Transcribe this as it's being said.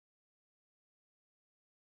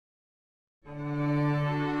This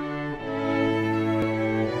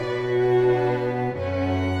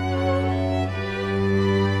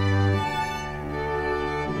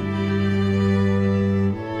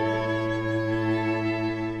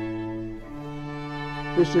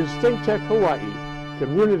is ThinkTech Hawaii.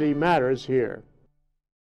 Community matters here.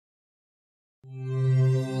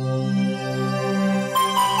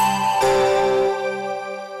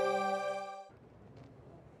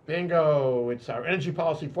 Bingo! It's our Energy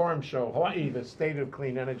Policy Forum show, Hawaii, the state of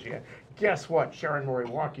clean energy. Guess what? Sharon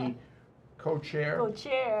Morioka, co-chair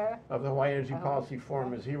of the Hawaii Energy Policy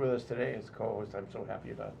Forum, is here with us today as co-host. I'm so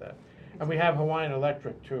happy about that. And we have Hawaiian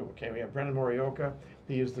Electric too. Okay, we have Brennon Morioka.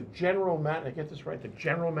 He is the general man. I get this right. The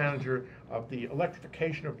general manager of the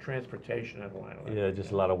electrification of transportation at Hawaiian Electric. Yeah,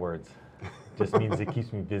 just a lot of words. Just means it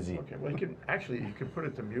keeps me busy. Okay, well, you can put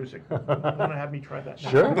it to music. You want to have me try that now?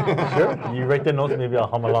 Sure, sure. You write the notes, maybe I'll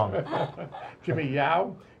hum along. Jimmy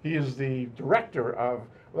Yao, he is the director of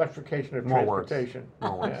electrification of transportation.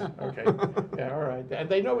 More words. Yeah, okay. Yeah, all right. And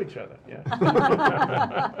they know each other. Yeah.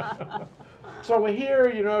 So we're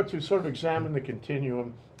here, to sort of examine the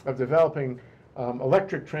continuum of developing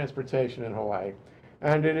electric transportation in Hawaii.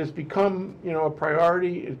 And it has become, a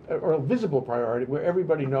priority, or a visible priority, where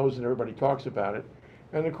everybody knows and everybody talks about it.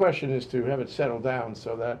 And the question is to have it settle down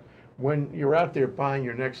so that when you're out there buying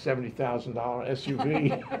your next $70,000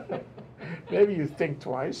 SUV, maybe you think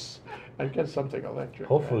twice and get something electric.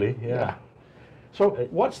 Hopefully, right? yeah. So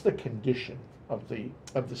what's the condition of the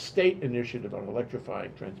state initiative on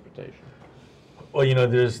electrifying transportation? Well,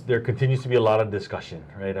 there continues to be a lot of discussion,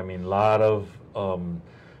 right? I mean, a lot of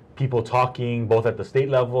people talking both at the state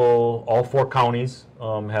level. All 4 counties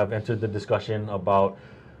have entered the discussion about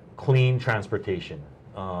clean transportation.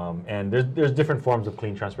 And there's different forms of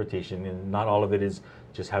clean transportation, and not all of it is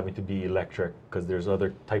just having to be electric, because there's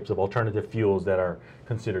other types of alternative fuels that are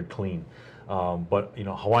considered clean. But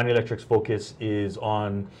Hawaiian Electric's focus is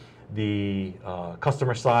on the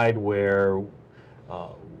customer side, where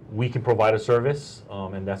we can provide a service,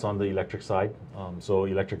 and that's on the electric side. So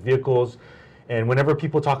electric vehicles. And whenever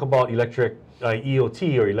people talk about electric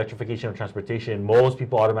EOT, or electrification of transportation, most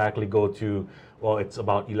people automatically go to, well, it's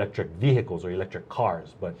about electric vehicles or electric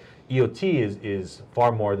cars. But EOT is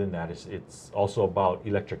far more than that. It's also about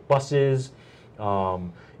electric buses,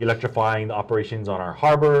 electrifying the operations on our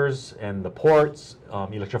harbors and the ports,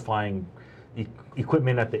 electrifying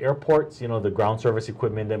equipment at the airports, the ground service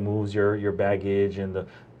equipment that moves your baggage, and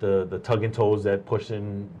the tug and tows that push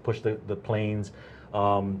the planes.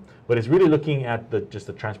 But it's really looking at just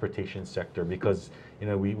the transportation sector, because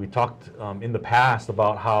we talked in the past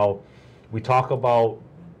about how we talk about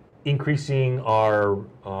increasing our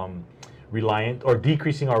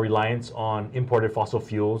decreasing our reliance on imported fossil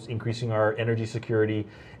fuels, increasing our energy security,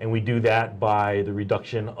 and we do that by the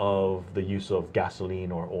reduction of the use of gasoline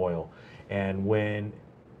or oil. And when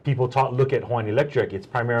people look at Hawaiian Electric, it's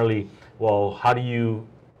primarily, well, how do you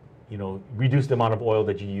reduce the amount of oil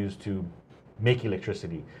that you use to make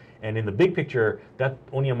electricity? And in the big picture, that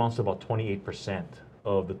only amounts to about 28%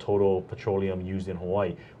 of the total petroleum used in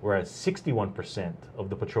Hawaii, whereas 61% of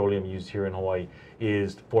the petroleum used here in Hawaii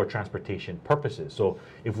is for transportation purposes. So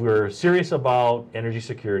if we're serious about energy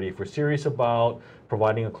security, if we're serious about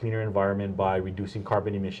providing a cleaner environment by reducing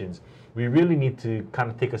carbon emissions, we really need to kind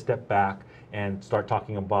of take a step back and start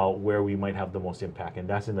talking about where we might have the most impact, and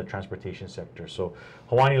that's in the transportation sector. So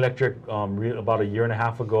Hawaiian Electric, about a year and a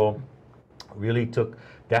half ago, really took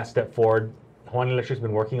that step forward. Hawaiian Electric's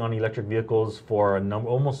been working on electric vehicles for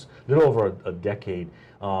almost a little over a decade,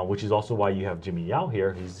 which is also why you have Jimmy Yao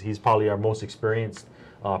here. He's probably our most experienced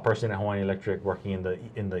person at Hawaiian Electric working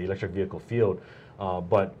in the electric vehicle field.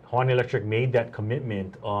 But Hawaiian Electric made that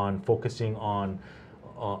commitment on focusing on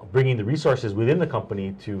bringing the resources within the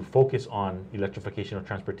company to focus on electrification of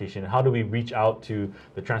transportation. And how do we reach out to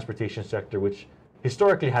the transportation sector, which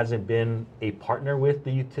historically hasn't been a partner with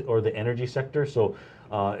the energy sector? So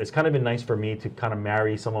it's kind of been nice for me to kind of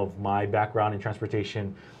marry some of my background in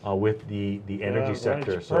transportation with the energy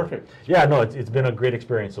sector. Right. So perfect. Yeah, no, it's been a great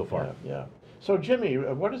experience so far. Yeah. So Jimmy,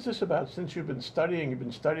 what is this about? Since you've been studying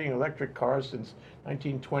electric cars since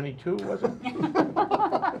 1922, was it?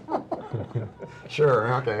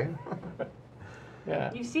 Sure. Okay.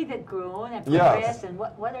 Yeah. You see that grown and progress, and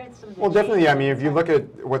what are some of the Well, definitely. I mean, changes? if you look at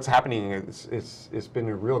what's happening, it's been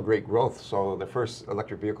a real great growth. So the first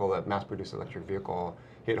electric vehicle, that mass-produced electric vehicle,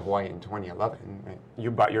 hit Hawaii in 2011. Right?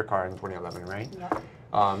 You bought your car in 2011, right?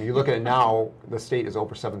 Yeah. You look at it now, the state is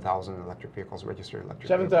over 7,000 electric vehicles, registered electric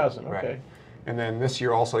 7,000. vehicles. Okay. Right. And then this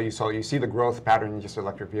year also, you see the growth pattern in just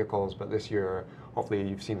electric vehicles, but this year, hopefully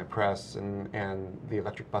you've seen the press and the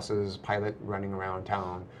electric buses pilot running around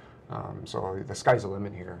town. So the sky's the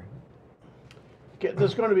limit here.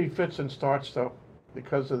 There's going to be fits and starts though,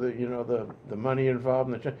 because of the the money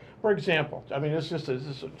involved in the. For example, I mean,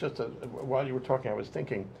 while you were talking, I was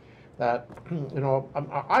thinking that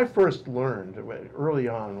I first learned early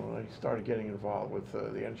on when I started getting involved with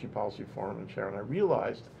the Energy Policy Forum in Sharon. I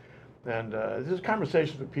realized, and this is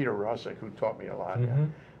conversations with Peter Rosick, who taught me a lot,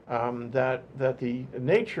 that the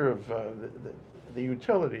nature of the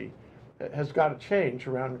utility has got to change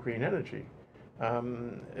around green energy.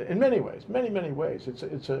 In many ways, many ways.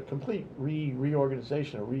 It's a complete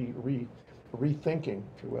reorganization, a rethinking,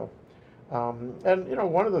 if you will.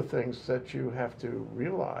 And one of the things that you have to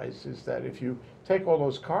realize is that if you take all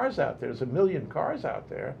those cars out there's 1 million cars out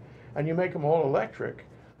there, and you make them all electric,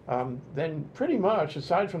 then pretty much,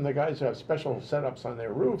 aside from the guys who have special setups on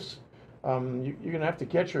their roofs, you're going to have to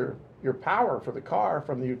get your power for the car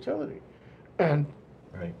from the utility. And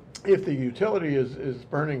if the utility is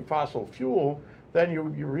burning fossil fuel, then you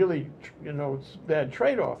really, it's a bad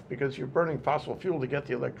trade-off, because you're burning fossil fuel to get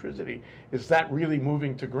the electricity. Is that really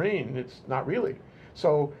moving to green? It's not really.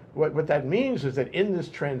 So what that means is that in this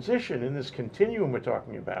transition, in this continuum we're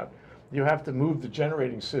talking about, you have to move the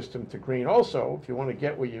generating system to green also if you want to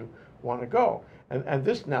get where you want to go. And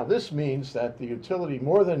this means that the utility,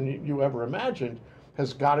 more than you ever imagined,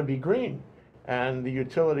 has got to be green. And the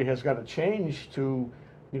utility has got to change to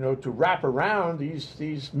wrap around these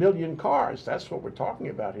 1 million cars. That's what we're talking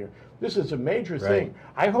about here. This is a major thing.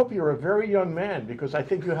 I hope you're a very young man, because I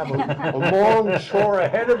think you have a long chore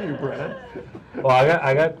ahead of you, Brennan. Well,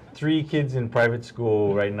 I got 3 kids in private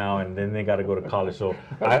school right now, and then they got to go to college. So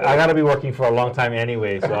I got to be working for a long time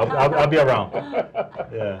anyway. So I'll be around.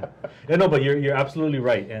 Yeah. No, but you're absolutely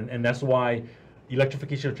right, and that's why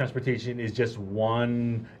electrification of transportation is just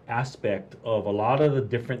one aspect of a lot of the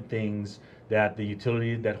different things that the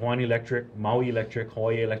utility, that Hawaiian Electric, Maui Electric,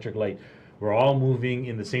 Hawaii Electric Light, we're all moving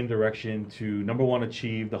in the same direction to, number one,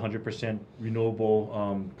 achieve the 100%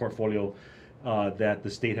 renewable portfolio that the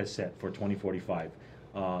state has set for 2045.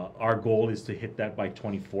 Our goal is to hit that by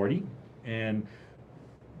 2040. And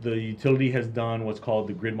the utility has done what's called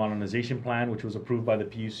the Grid Modernization Plan, which was approved by the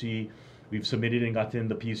PUC. We've submitted and gotten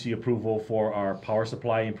the PUC approval for our Power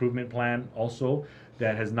Supply Improvement Plan also,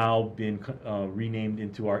 that has now been renamed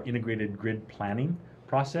into our Integrated Grid Planning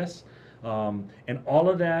process. And all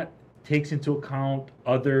of that takes into account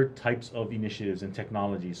other types of initiatives and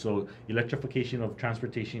technologies. So electrification of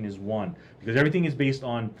transportation is one, because everything is based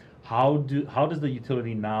on how does the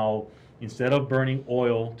utility now, instead of burning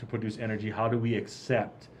oil to produce energy, how do we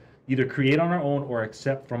accept, either create on our own or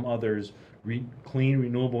accept from others, clean,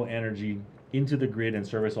 renewable energy into the grid and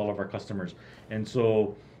service all of our customers. And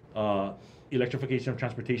so electrification of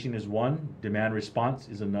transportation is one, demand response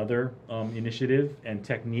is another initiative and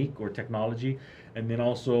technique or technology, and then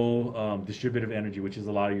also distributive energy, which is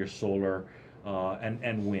a lot of your solar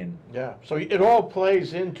and wind. Yeah, so it all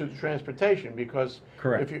plays into the transportation, because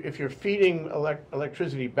Correct. if you're feeding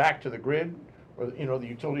electricity back to the grid, or the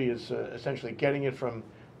utility is essentially getting it from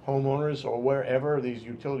homeowners or wherever, these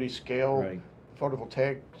utility scale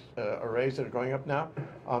photovoltaic arrays that are going up now,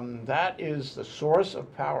 that is the source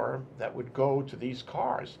of power that would go to these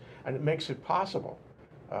cars, and it makes it possible.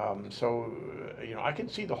 So I can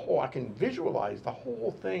see I can visualize the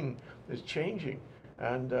whole thing is changing,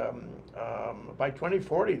 and by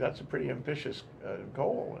 2040, that's a pretty ambitious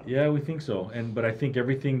goal. Yeah, we think so, but I think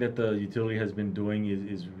everything that the utility has been doing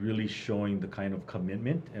is really showing the kind of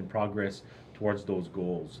commitment and progress towards those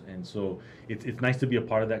goals. And so it's nice to be a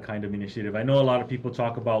part of that kind of initiative. I know a lot of people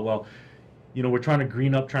talk about, well, we're trying to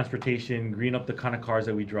green up transportation, green up the kind of cars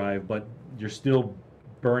that we drive, but you're still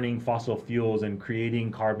burning fossil fuels and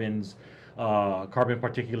creating carbon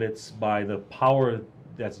particulates by the power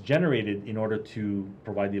that's generated in order to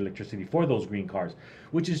provide the electricity for those green cars,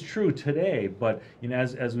 which is true today. But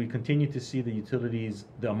as we continue to see the utilities,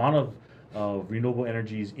 the amount of renewable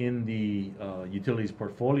energies in the utilities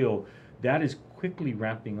portfolio, that is quickly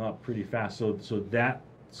ramping up pretty fast. So that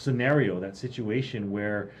scenario, that situation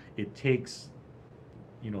where it takes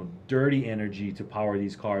dirty energy to power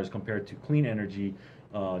these cars compared to clean energy,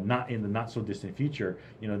 not in the not so distant future,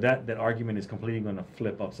 that argument is completely going to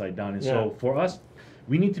flip upside down. And so for us,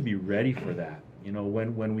 we need to be ready for that.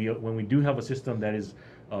 When we do have a system that is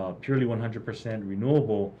purely 100%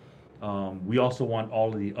 renewable, we also want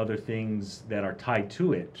all of the other things that are tied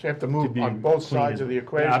to it. So you have to move on both sides of the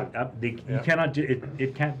equation. You cannot.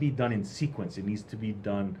 It can't be done in sequence. It needs to be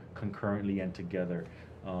done concurrently and together.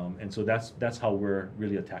 And so that's how we're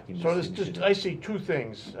really attacking this. So I see 2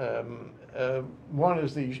 things. One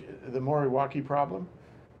is the Morioka problem,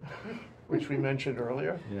 which we mentioned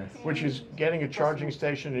earlier, Yes. which is getting a charging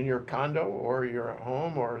station in your condo or your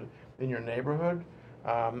home or in your neighborhood.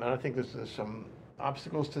 And I think there's some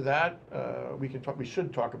obstacles to that. We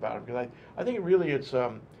should talk about it, because I think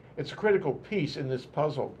it's a critical piece in this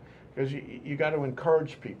puzzle, because you got to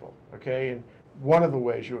encourage people, okay? And one of the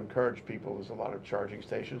ways you encourage people is a lot of charging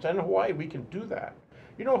stations. And in Hawaii, we can do that.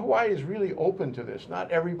 You know, Hawaii is really open to this.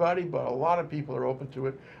 Not everybody, but a lot of people are open to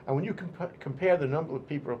it. And when you compare the number of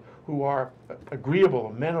people who are agreeable,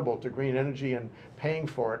 amenable to green energy and paying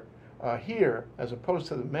for it here, as opposed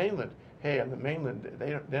to the mainland, hey, on the mainland,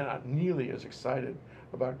 they're not nearly as excited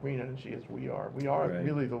about green energy as we are. We are Right.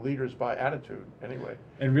 really the leaders by attitude, anyway.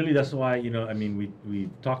 And really, that's why, I mean, we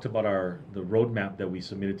talked about the roadmap that we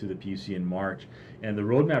submitted to the PUC in March, and the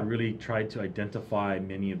roadmap really tried to identify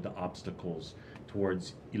many of the obstacles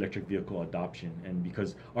towards electric vehicle adoption. And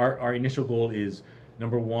because our initial goal is,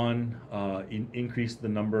 number one, increase the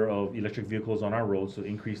number of electric vehicles on our roads, so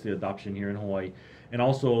increase the adoption here in Hawaii, and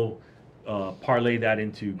also parlay that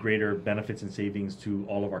into greater benefits and savings to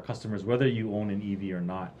all of our customers, whether you own an EV or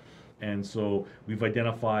not. And so we've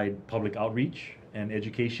identified public outreach and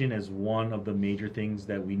education as one of the major things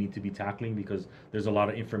that we need to be tackling, because there's a lot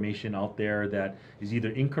of information out there that is either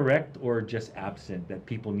incorrect or just absent that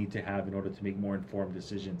people need to have in order to make more informed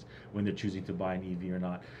decisions when they're choosing to buy an EV or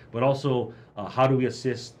not. But also, how do we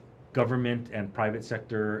assist government and private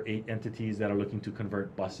sector entities that are looking to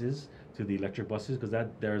convert buses to the electric buses, because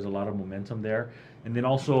there's a lot of momentum there. And then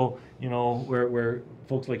also, where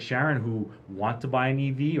folks like Sharon who want to buy an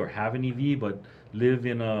EV or have an EV but live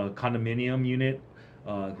in a condominium unit,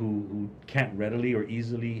 who can't readily or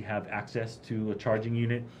easily have access to a charging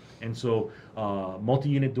unit. And so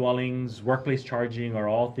multi-unit dwellings, workplace charging are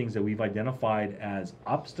all things that we've identified as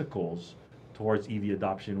obstacles towards EV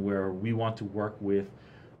adoption, where we want to work with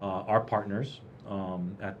our partners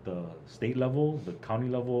at the state level, the county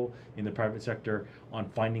level, in the private sector, on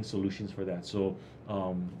finding solutions for that. So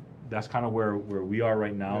that's kind of where we are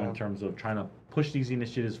right now in terms of trying to push these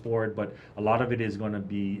initiatives forward. But a lot of it is going to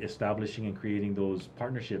be establishing and creating those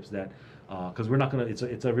partnerships that, because we're not going to,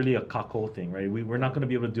 it's really a kako thing, right? We're not going to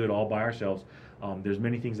be able to do it all by ourselves. There's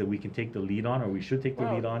many things that we can take the lead on, or we should take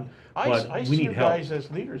the lead on, but I we see need you help. guys as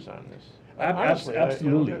leaders on this. Honestly,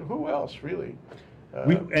 absolutely. Who else, really?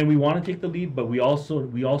 We want to take the lead, but we also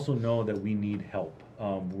know that we need help.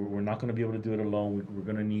 We're not going to be able to do it alone. We're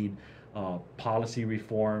going to need policy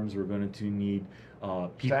reforms. We're going to need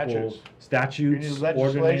statutes, you need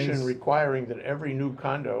legislation ordinance. requiring that every new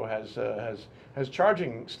condo has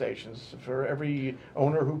charging stations for every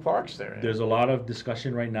owner who parks there. There's a lot of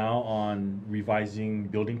discussion right now on revising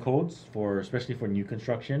building codes especially for new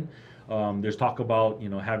construction. There's talk about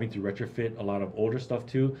having to retrofit a lot of older stuff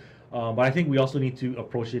too. But I think we also need to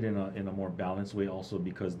approach it in a more balanced way also,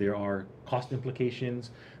 because there are cost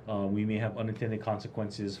implications. We may have unintended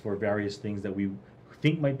consequences for various things that we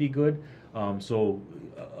think might be good. So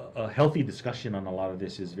a healthy discussion on a lot of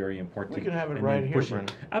this is very important. We can have it right here, Brennon.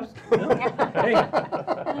 Hey,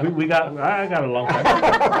 I got a long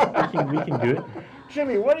time. We can do it.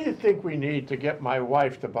 Jimmy, what do you think we need to get my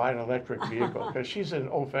wife to buy an electric vehicle? Because she's an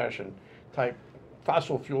old-fashioned type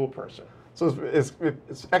fossil fuel person. So it's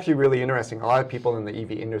actually really interesting. A lot of people in the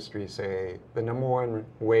EV industry say the number one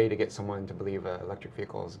way to get someone to believe an electric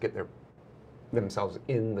vehicle is get themselves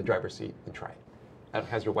in the driver's seat and try it.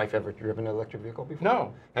 Has your wife ever driven an electric vehicle before?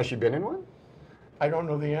 No. Has she been in one? I don't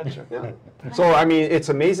know the answer. Yeah. So I mean, it's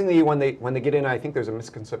amazingly when they get in. I think there's a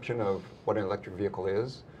misconception of what an electric vehicle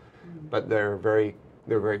is, but they're very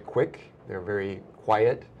quick. They're very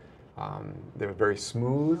quiet. They're very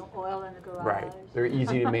smooth. No oil in the garage. Right. They're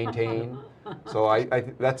easy to maintain. So I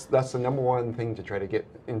think that's the number one thing to try to get.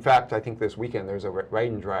 In fact, I think this weekend there's a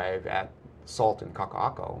ride and drive at Salt in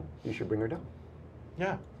Kaka'ako. You should bring her down.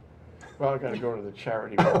 Yeah. Well, I got to go to the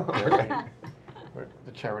charity walk.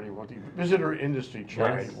 The charity walk, the visitor industry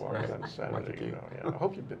charity walk on Saturday. I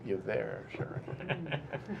hope you're there, sure.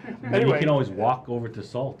 Anyway, you can always walk over to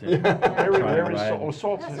Salt. And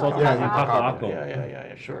Salt in Kaka'ako.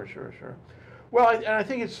 Yeah, sure. Well, I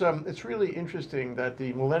think it's really interesting that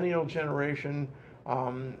the millennial generation,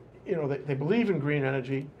 they believe in green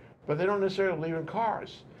energy, but they don't necessarily believe in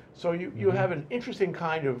cars. So you have an interesting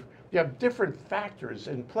you have different factors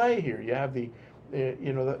in play here. You have these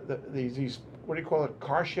what do you call it,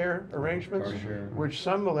 car share arrangements, which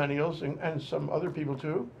some millennials and some other people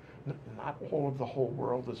too, not all of the whole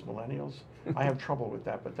world is millennials. I have trouble with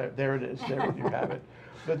that, but there it is. There you have it.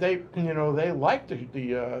 But they like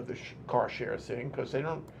the car share thing because they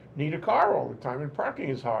don't need a car all the time, and parking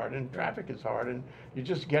is hard, and traffic is hard, and you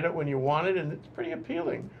just get it when you want it, and it's pretty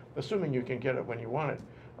appealing, assuming you can get it when you want it.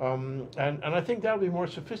 And I think that'll be more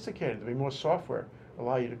sophisticated, there'll be more software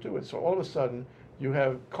allow you to do it. So all of a sudden, you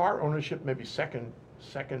have car ownership maybe second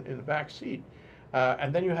in the back seat.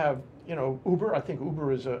 And then you have, you know, Uber. I think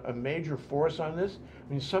Uber is a major force on this.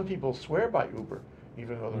 I mean, some people swear by Uber,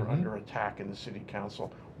 even though they're under attack in the city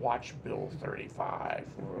council. Watch Bill 35.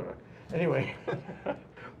 Anyway,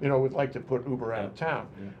 you know, would like to put Uber out of town.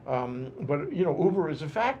 But, you know, Uber is a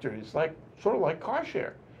factor. It's like sort of like car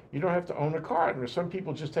share. You don't have to own a car. And some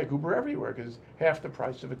people just take Uber everywhere because it's half the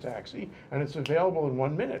price of a taxi, and it's available in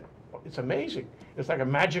 1 minute. It's amazing. It's like a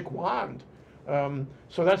magic wand.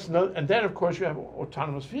 So that's no, and then of course you have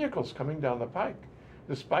autonomous vehicles coming down the pike,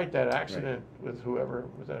 despite that accident with whoever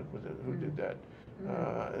was that, who did that.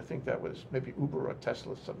 I think that was maybe Uber or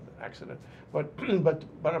Tesla, some accident. But the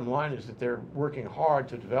bottom line is that they're working hard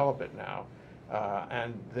to develop it now,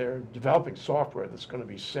 and they're developing software that's going to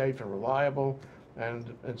be safe and reliable.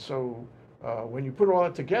 And so when you put all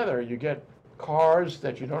that together, you get cars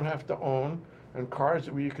that you don't have to own, and cars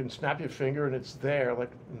where you can snap your finger and it's there,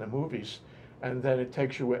 like in the movies, and then it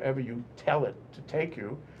takes you wherever you tell it to take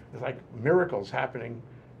you. It's like miracles happening,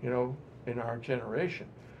 you know, in our generation.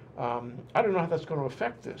 I don't know how that's going to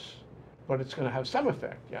affect this, but it's going to have some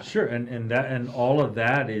effect. Yeah. Sure, and all of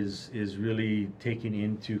that is really taken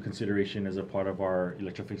into consideration as a part of our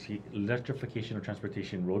electrification of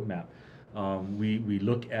transportation roadmap. We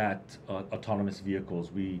look at autonomous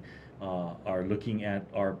vehicles. We are looking at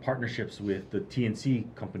our partnerships with the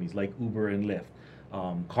TNC companies like Uber and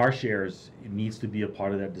Lyft. Car shares needs to be a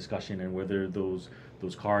part of that discussion, and whether those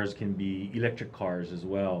cars can be electric cars as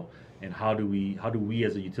well, and how do we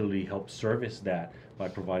as a utility help service that by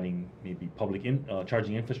providing maybe public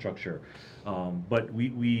charging infrastructure. But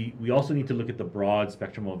we also need to look at the broad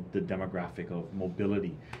spectrum of the demographic of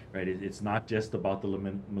mobility, right? It's not just about the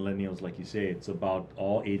millennials, like you say. It's about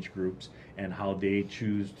all age groups and how they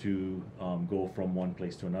choose to go from one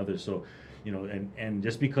place to another. So, you know, and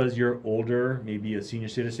just because you're older, maybe a senior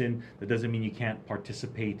citizen, that doesn't mean you can't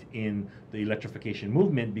participate in the electrification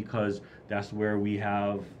movement, because that's where we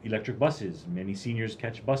have electric buses. Many seniors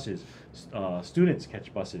catch buses, students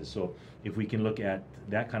catch buses. So if we can look at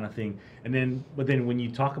that kind of thing, but then when you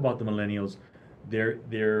talk about the millennials,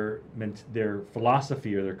 their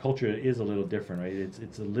philosophy or their culture is a little different, right?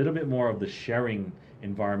 It's a little bit more of the sharing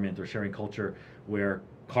environment or sharing culture, where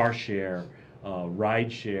car share,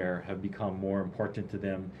 ride share have become more important to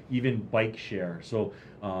them, even bike share. So,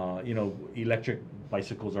 you know, electric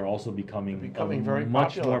bicycles are also becoming very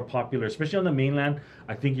much popular. more popular, especially on the mainland.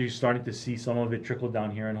 I think you're starting to see some of it trickle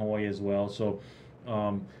down here in Hawaii as well. So,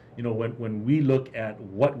 you know, when we look at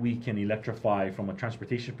what we can electrify from a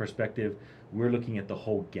transportation perspective, we're looking at the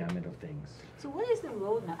whole gamut of things. So what is the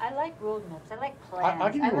roadmap? I like roadmaps. I like plans.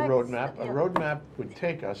 I'll give you a like roadmap. yeah. A roadmap would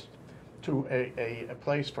take us to a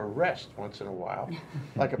place for rest once in a while,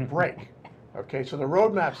 like a break. Okay, so the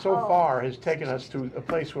roadmap so far has taken us to a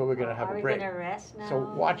place where we're going to have a break. Are we going to rest now? So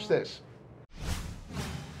watch this.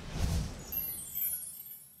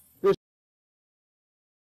 This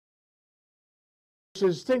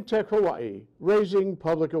is ThinkTech Hawaii, raising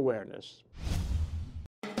public awareness.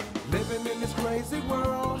 Living in this crazy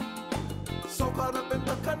world, so caught up in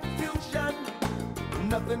the confusion,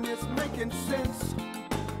 nothing is making sense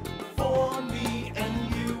for me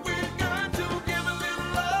and you. We're going to give a little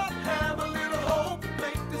love, have a little hope,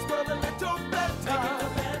 make this world a little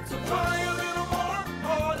better. Try a little more,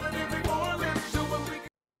 harder than before, let's do what we can.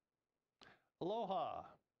 Aloha,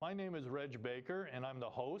 my name is Reg Baker and I'm the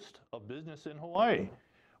host of Business in Hawaii.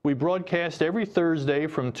 We broadcast every Thursday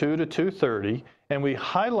from 2 to 2:30, and we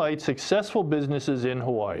highlight successful businesses in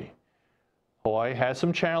Hawaii. Hawaii has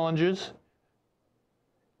some challenges.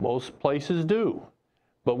 Most places do.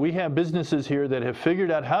 But we have businesses here that have figured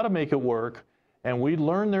out how to make it work, and we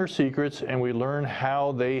learn their secrets, and we learn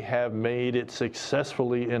how they have made it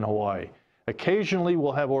successfully in Hawaii. Occasionally,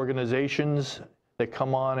 we'll have organizations that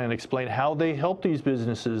come on and explain how they help these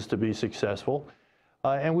businesses to be successful.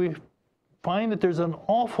 And we find that there's an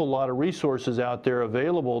awful lot of resources out there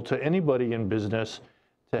available to anybody in business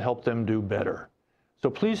to help them do better. So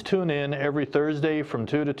please tune in every Thursday from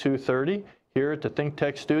 2 to 2:30 here at the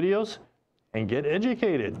ThinkTech Studios and get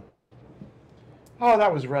educated. Oh,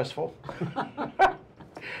 that was restful.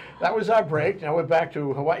 That was our break. Now we're back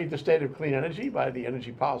to Hawaii, the State of Clean Energy by the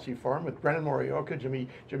Energy Policy Forum with Brennon Morioka,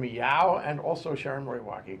 Jimmy Yao, and also Sharon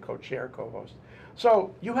Moriwaki, co-chair, co-host.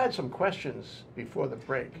 So you had some questions before the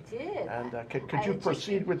break. I did. And could you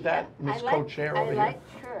proceed with that, Ms. Co-chair over here?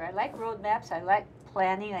 Sure. I like roadmaps. I like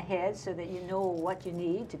planning ahead so that you know what you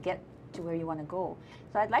need to get to where you want to go.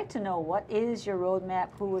 So I'd like to know, what is your roadmap,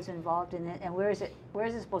 who is involved in it, and where is it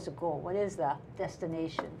supposed to go? What is the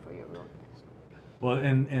destination for your roadmap? Well,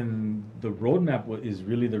 and the roadmap is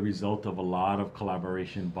really the result of a lot of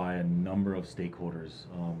collaboration by a number of stakeholders.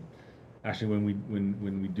 Actually,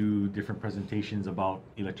 when we do different presentations about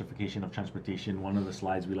electrification of transportation, one of the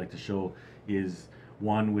slides we like to show is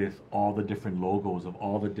one with all the different logos of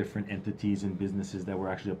all the different entities and businesses that were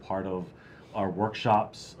actually a part of our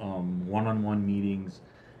workshops, one-on-one meetings.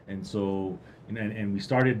 And so, and we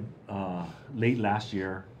started late last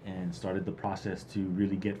year and started the process to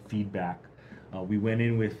really get feedback. We went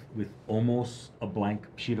in with almost a blank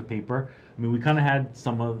sheet of paper. I mean, we kind of had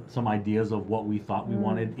some ideas of what we thought we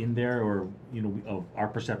wanted in there, or of our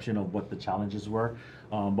perception of what the challenges were.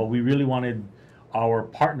 But we really wanted our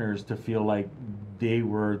partners to feel like they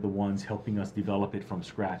were the ones helping us develop it from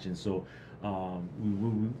scratch. And so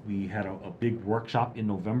we had a big workshop in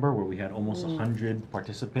November where we had almost 100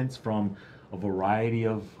 participants from a variety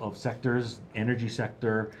of sectors: energy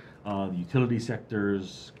sector, the utility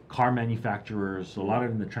sectors, car manufacturers, a lot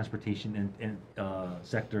of in the transportation and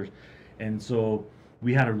sectors. And so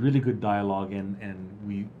we had a really good dialogue, and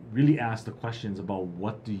we really asked the questions about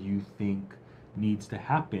what do you think needs to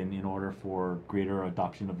happen in order for greater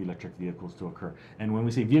adoption of electric vehicles to occur. And when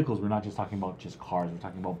we say vehicles, we're not just talking about just cars, we're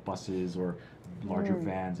talking about buses or larger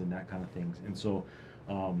vans and that kind of things. And so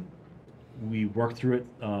we worked through it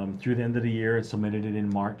through the end of the year and submitted it in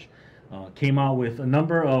March. Came out with a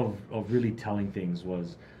number of really telling things.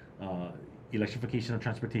 Was electrification of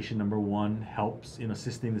transportation, number one, helps in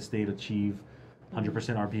assisting the state achieve 100%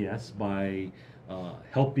 RPS by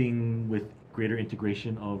helping with greater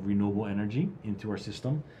integration of renewable energy into our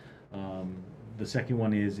system. The second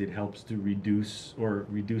one is it helps to reduce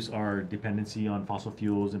our dependency on fossil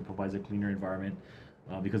fuels and provides a cleaner environment,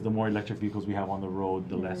 because the more electric vehicles we have on the road,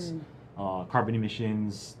 the less carbon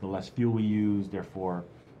emissions, the less fuel we use. Therefore,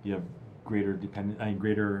 you have greater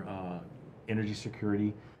energy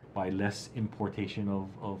security by less importation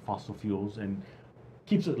of fossil fuels, and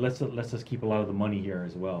lets us keep a lot of the money here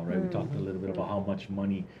as well, right? We talked a little bit about how much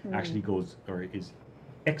money actually goes or is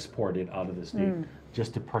exported out of the state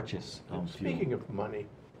just to purchase fuel. Speaking of money,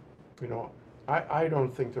 I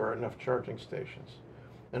don't think there are enough charging stations,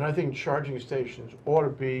 and I think charging stations ought to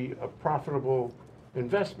be a profitable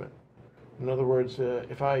investment. In other words,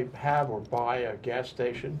 if I have or buy a gas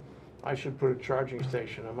station, I should put a charging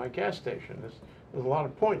station on my gas station. There's a lot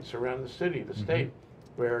of points around the city, the state,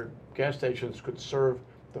 where gas stations could serve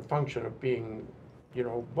the function of being,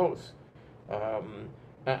 both.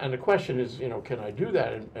 And the question is, can I do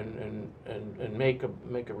that and make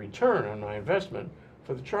a return on my investment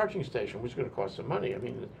for the charging station, which is going to cost some money. I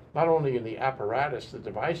mean, not only in the apparatus, the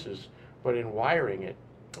devices, but in wiring it,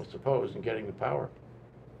 I suppose, and getting the power.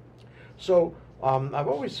 So I've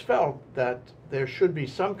always felt that there should be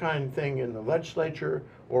some kind of thing in the legislature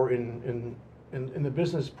or in the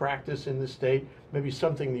business practice in the state, maybe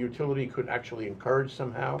something the utility could actually encourage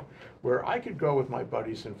somehow, where I could go with my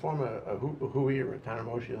buddies and form a hui or a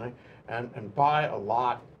Tanamoshi and buy a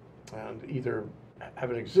lot and either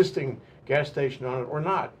have an existing gas station on it or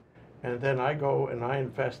not. And then I go and I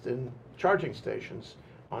invest in charging stations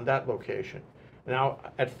on that location. Now,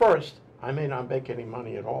 at first, I may not make any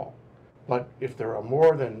money at all. But if there are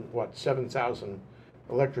more than, 7,000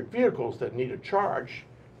 electric vehicles that need a charge,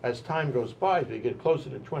 as time goes by, if you get closer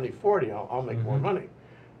to 2040, I'll make more money.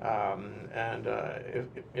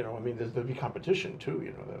 There'll be competition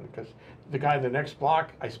too, because the guy in the next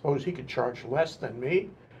block, I suppose he could charge less than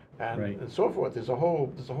me, and so forth. There's a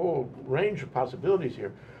whole range of possibilities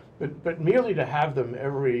here. But merely to have them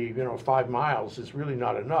every 5 miles is really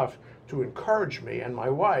not enough to encourage me and my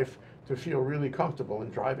wife to feel really comfortable in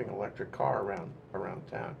driving an electric car around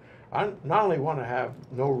town. I not only want to have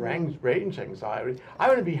no range anxiety, I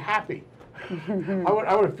want to be happy. I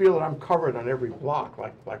want to feel that I'm covered on every block,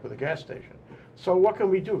 like with a gas station. So what can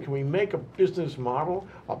we do? Can we make a business model,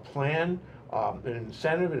 a plan, an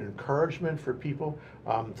incentive, an encouragement for people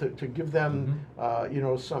to give them,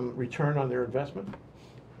 some return on their investment?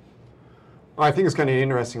 Well, I think it's kind of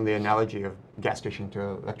interesting, the analogy of gas station to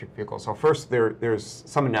electric vehicles. So first, there's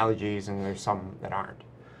some analogies and there's some that aren't.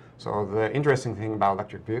 So the interesting thing about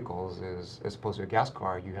electric vehicles is, as opposed to a gas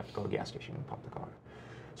car, you have to go to a gas station and pump the car.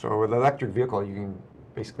 So with an electric vehicle, you can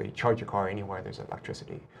basically charge your car anywhere there's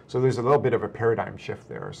electricity. So there's a little bit of a paradigm shift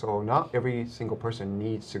there. So not every single person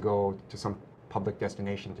needs to go to some public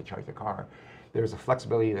destination to charge the car. There's a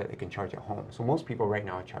flexibility that they can charge at home. So most people right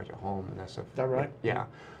now charge at home. And that's Is that right? Yeah.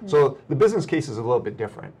 So the business case is a little bit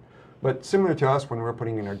different. But similar to us when we're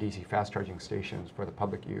putting in our DC fast charging stations for the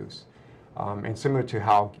public use, and similar to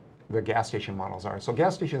how the gas station models are. So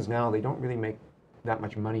gas stations now, they don't really make that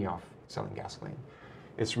much money off selling gasoline.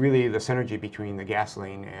 It's really the synergy between the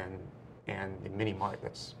gasoline and the mini mart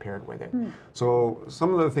that's paired with it. So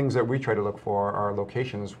some of the things that we try to look for are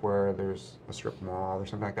locations where there's a strip mall or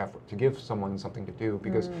something like that to give someone something to do,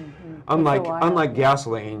 because unlike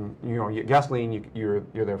gasoline, gasoline you're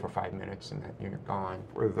there for 5 minutes and then you're gone.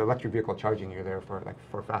 With electric vehicle charging, you're there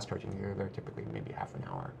for fast charging, you're there typically maybe half an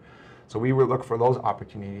hour. So we would look for those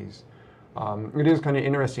opportunities. It is kind of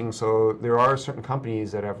interesting. So there are certain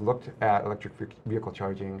companies that have looked at electric vehicle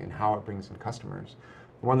charging and how it brings in customers.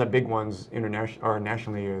 One of the big ones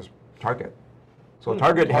nationally is Target. So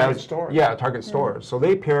Target has stores. Target stores. So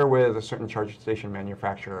they pair with a certain charge station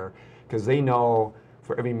manufacturer because they know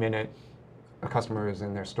for every minute a customer is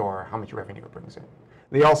in their store how much revenue it brings in.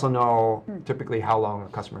 They also know typically how long a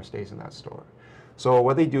customer stays in that store. So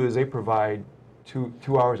what they do is they provide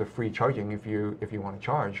two hours of free charging if you want to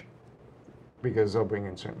charge, because they'll bring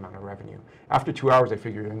in a certain amount of revenue. After 2 hours, they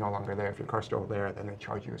figure you're no longer there. If your car's still there, then they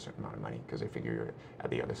charge you a certain amount of money because they figure you're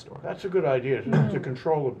at the other store. That's a good idea to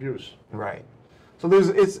control abuse. Right. So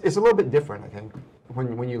it's a little bit different, I think,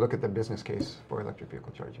 when you look at the business case for electric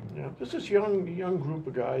vehicle charging. Yeah, there's this young group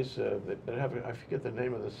of guys that have I forget the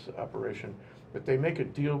name of this operation, but they make a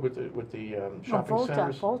deal with the shopping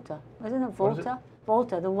centers. Volta. Wasn't it What is it? Volta?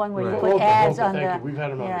 Volta, the one where you Right. put Volta, ads Volta, on thank the. you. We've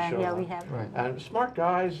had them on the show. Yeah, we have. Right. And smart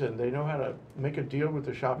guys, and they know how to make a deal with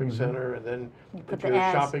the shopping center, and then You put if the you're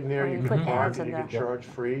ads, shopping there, or you you can put park ads and you in can there. charge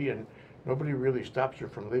free, and nobody really stops you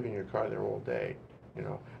from leaving your car there all day,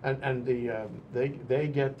 And they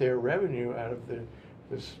get their revenue out of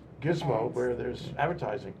this gizmo Ads. where there's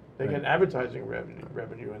advertising. They get advertising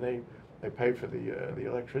revenue, and they pay for the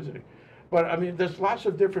electricity. But I mean, there's lots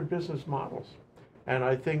of different business models. And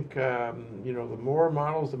I think, the more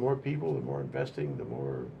models, the more people, the more investing, the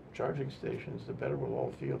more charging stations, the better we'll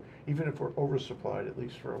all feel, even if we're oversupplied, at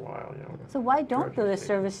least for a while, So why don't Charging the stations.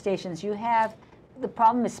 service stations? The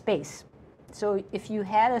problem is space. So if you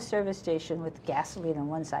had a service station with gasoline on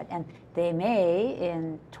one side, and they may,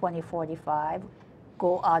 in 2045,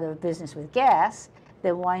 go out of business with gas,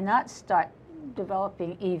 then why not start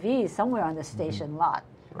developing EVs somewhere on the station lot,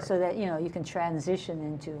 so that you can transition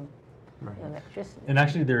into electricity? And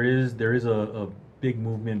actually, there is a big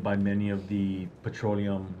movement by many of the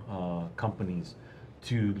petroleum companies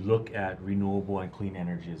to look at renewable and clean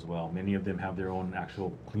energy as well. Many of them have their own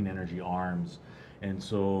actual clean energy arms, and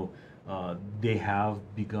so they have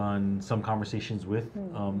begun some conversations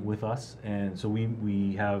with us, and so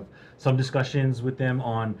we have some discussions with them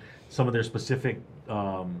on some of their specific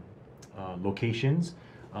locations.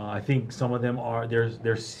 I think some of them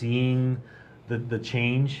they're seeing the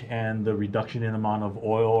change and the reduction in amount of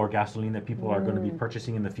oil or gasoline that people are going to be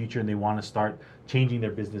purchasing in the future, and they want to start changing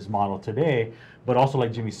their business model today. But also,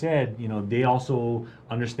 like Jimmy said, they also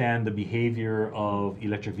understand the behavior of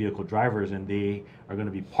electric vehicle drivers, and they are going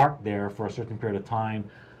to be parked there for a certain period of time.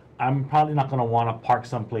 I'm probably not going to want to park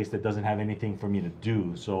someplace that doesn't have anything for me to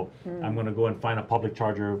do. So I'm going to go and find a public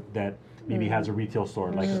charger that maybe has a retail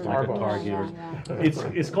store, like a Starbucks.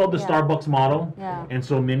 Target. It's called the Starbucks model. Yeah. And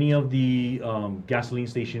so many of the gasoline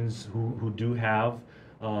stations who do have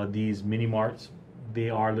these mini marts, they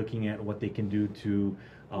are looking at what they can do to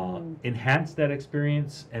enhance that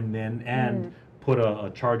experience, and put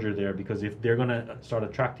a charger there, because if they're going to start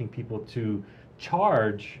attracting people to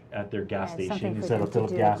charge at their gas Yeah, it's something station for instead them of to fill up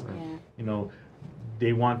do, gas, yeah.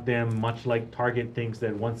 they want them, much like Target thinks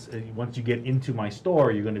that once you get into my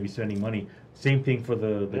store, you're going to be spending money. Same thing for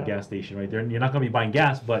the gas station, right? You're not going to be buying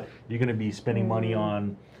gas, but you're going to be spending money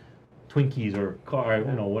on Twinkies or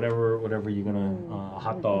whatever you're going to, a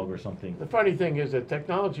hot dog or something. The funny thing is that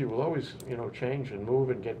technology will always, change and move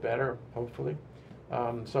and get better, hopefully.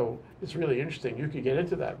 So it's really interesting. You could get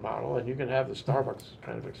into that model, and you can have the Starbucks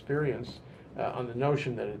kind of experience on the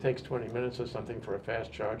notion that it takes 20 minutes or something for a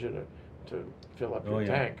fast charger to fill up your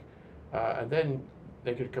tank. And then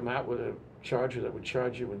they could come out with a charger that would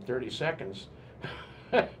charge you in 30 seconds.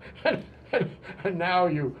 and now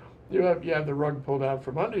you have the rug pulled out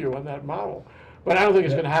from under you on that model. But I don't think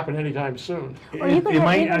it's going to happen anytime soon. It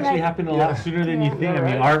might actually happen a lot sooner than you think. I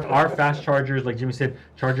mean, our fast chargers, like Jimmy said,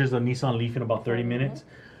 charges a Nissan Leaf in about 30 minutes.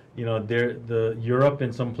 Europe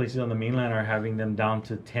and some places on the mainland are having them down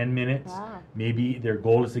to 10 minutes. Wow. Maybe their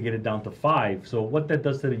goal is to get it down to 5. So what that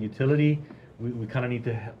does to the utility, we kind of need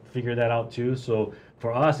to figure that out too. So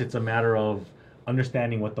for us, it's a matter of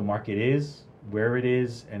understanding what the market is, where it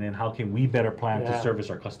is, and then how can we better plan to service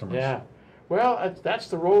our customers. Yeah. Well, that's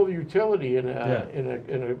the role of the utility in Yeah.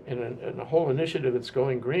 in a whole initiative that's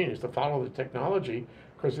going green, is to follow the technology,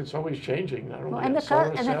 because it's always changing. Not only Well, and in solar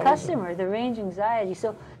and the cells customer, the range anxiety.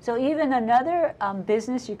 So even another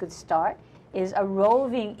business you could start is a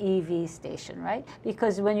roving EV station, right?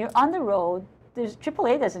 Because when you're on the road, there's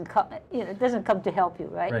AAA doesn't come, it doesn't come to help you,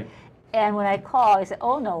 right? Right. And when I call, I say,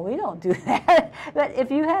 "Oh no, we don't do that." But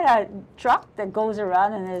if you had a truck that goes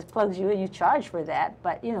around and it plugs you in, you charge for that.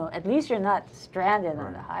 But at least you're not stranded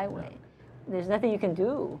on the highway. There's nothing you can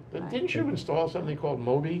do. But didn't you install something called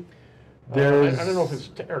Mobi? There's I don't know if it's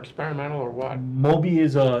experimental or what. Mobi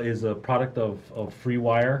is a product of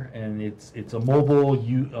FreeWire, and it's a mobile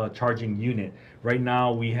charging unit. Right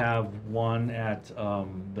now we have one at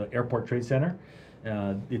the Airport Trade Center.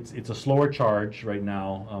 It's a slower charge right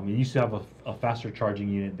now. It used to have a faster charging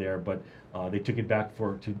unit there, but they took it back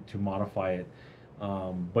to modify it.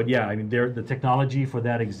 But yeah, I mean, the technology for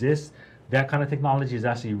that exists. That kind of technology is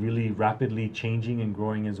actually really rapidly changing and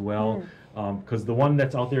growing as well. Because the one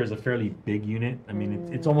that's out there is a fairly big unit. I mean,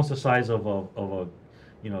 it's almost the size of a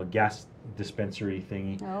gas dispensary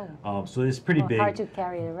thingy. So it's pretty big. Hard to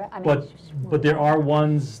carry around. I mean, But there are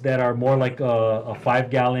ones that are more like a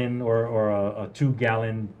 5-gallon or a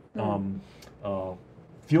 2-gallon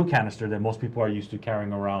fuel canister that most people are used to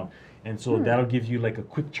carrying around. And so that'll give you like a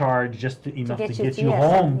quick charge, just enough to get you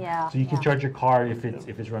home, so you can charge your car if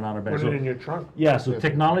it's run out of battery. Put it in your trunk. Yeah, so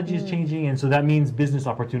technology is changing, and so that means business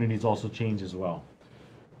opportunities also change as well.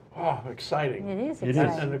 Oh, exciting! It is It is.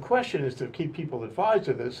 exciting. And the question is to keep people advised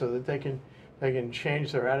of this, so that they can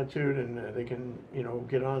change their attitude, and they can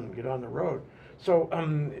get on the road. So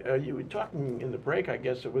you were talking in the break, I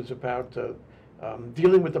guess it was about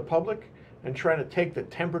dealing with the public and trying to take the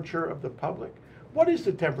temperature of the public. What is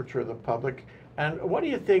the temperature of the public, and what do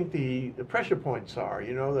you think the pressure points are?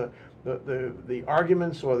 The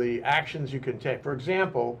arguments or the actions you can take. For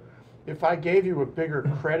example, if I gave you a bigger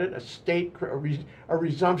credit, a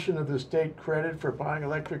resumption of the state credit for buying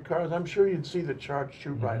electric cars, I'm sure you'd see the charge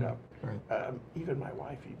shoot right up. Right. Even my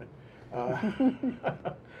wife, even.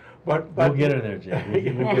 But We'll get her there, Jay.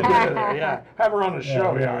 we'll get her there, yeah. Have her on the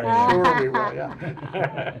show, yeah. Sure we will,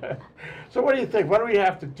 yeah. So what do you think? What do we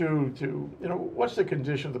have to do to, what's the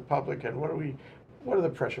condition of the public, and what are the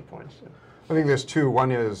pressure points? I think there's two.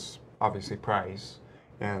 One is obviously price,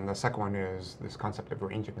 and the second one is this concept of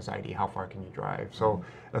range anxiety. How far can you drive? So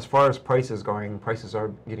as far as prices going, prices are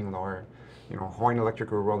getting lower. Hawaiian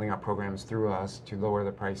Electric are rolling out programs through us to lower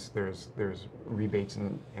the price. There's rebates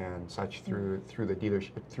and such through the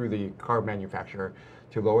dealership, through the car manufacturer,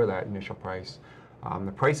 to lower that initial price.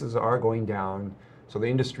 The prices are going down, so the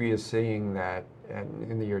industry is saying that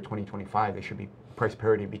in the year 2025 there should be price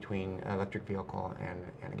parity between an electric vehicle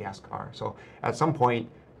and a gas car. So at some point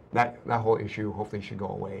that whole issue hopefully should go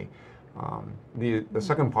away. The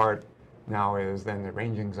second part now is then the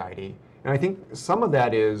range anxiety. And I think some of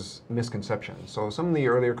that is misconception. So some of the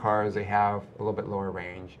earlier cars, they have a little bit lower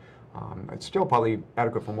range. It's still probably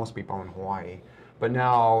adequate for most people in Hawaii. But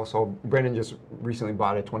now, so Brennon just recently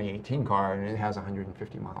bought a 2018 car, and it has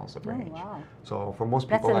 150 miles of range. Wow. So for most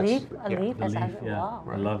That's people, a that's Leaf? A Leaf The has Leaf, 100? yeah. Wow.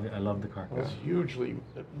 I love it. I love the car. That's hugely,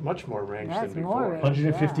 much more range That's than more before. range.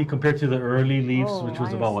 150 Yeah. compared to the early Leafs, Oh, which was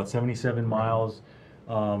nice. about what 77 miles.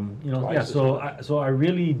 Twice Yeah. as So I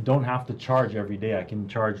really don't have to charge every day. I can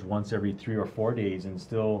charge once every 3 or 4 days and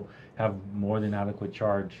still have more than adequate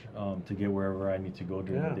charge to get wherever I need to go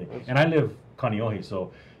during the day. And I live Kaneohe,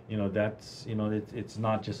 so that's it's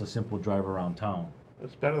not just a simple drive around town.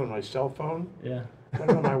 It's better than my cell phone, Yeah. better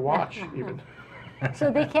than my watch, even.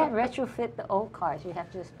 So they can't retrofit the old cars. You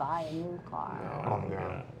have to just buy a new car. No, I don't do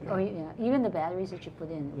that. Or even the batteries that you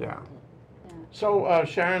put in. Yeah. So,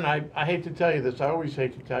 Sharon, I hate to tell you this. I always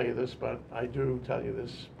hate to tell you this, but I do tell you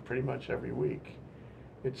this pretty much every week.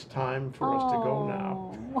 It's time for us to go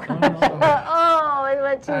now. Oh, it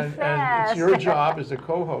went too And fast. it's your job as a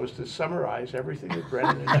co-host to summarize everything that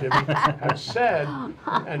Brennan and Jimmy have said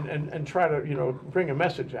and try to, bring a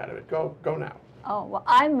message out of it. Go now. Oh, well,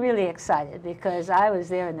 I'm really excited because I was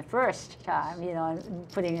there in the first time,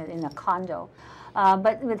 putting it in a condo.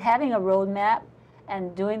 But with having a roadmap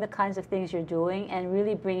and doing the kinds of things you're doing and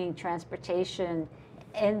really bringing transportation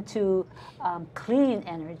into clean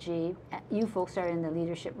energy, you folks are in the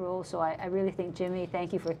leadership role. So I really think, Jimmy,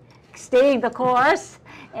 thank you for staying the course,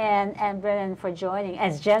 and Brennan for joining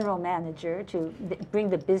as general manager to bring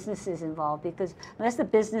the businesses involved, because unless the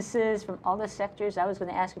businesses from all the sectors, I was going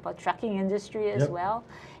to ask about trucking industry as well,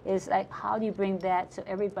 is like, how do you bring that so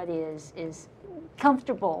everybody is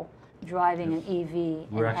comfortable driving an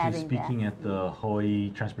EV? We're and actually having speaking at the Hawaii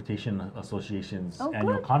Transportation Association's Oh,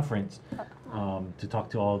 annual good. conference to talk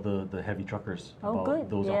to all the heavy truckers Oh, about good.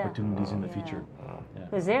 those Yeah. opportunities in the Yeah. future.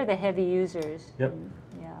 Because they're the heavy users. Yep.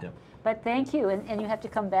 Yeah. Yep. But thank you, and you have to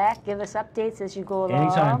come back, give us updates as you go along.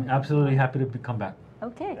 Anytime. Absolutely happy to come back.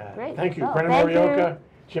 Okay, great. Thank you, Oh, Brennan thank you. Morioka,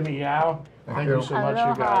 Jimmy Yao. Thank you so much,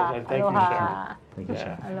 you guys, and thank you, Sharon. Aloha. Thank you,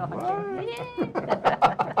 Sharon. Aloha.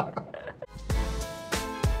 Jim.